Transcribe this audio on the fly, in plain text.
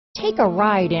Take a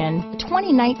ride in the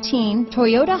 2019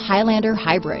 Toyota Highlander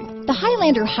Hybrid. The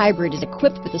Highlander Hybrid is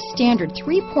equipped with a standard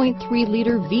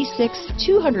 3.3-liter V6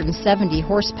 270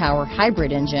 horsepower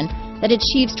hybrid engine that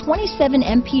achieves 27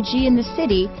 mpg in the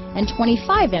city and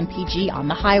 25 mpg on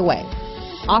the highway.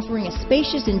 Offering a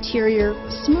spacious interior,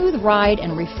 smooth ride,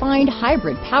 and refined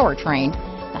hybrid powertrain,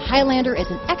 the Highlander is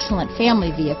an excellent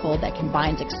family vehicle that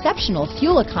combines exceptional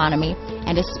fuel economy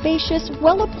and a spacious,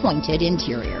 well-appointed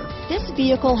interior. This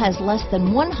vehicle has less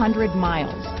than 100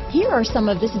 miles. Here are some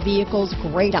of this vehicle's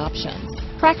great options: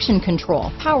 traction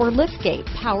control, power liftgate,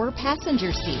 power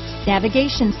passenger seat,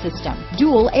 navigation system,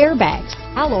 dual airbags,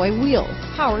 alloy wheels,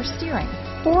 power steering,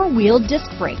 four-wheel disc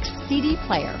brakes, CD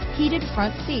player, heated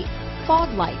front seat,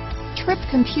 fog lights, trip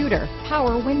computer,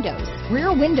 power windows,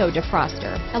 rear window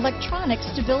defroster, electronic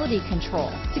stability control,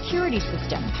 security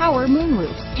system, power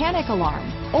moonroof, panic alarm,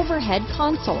 overhead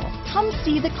console. Come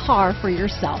see the car for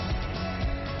yourself.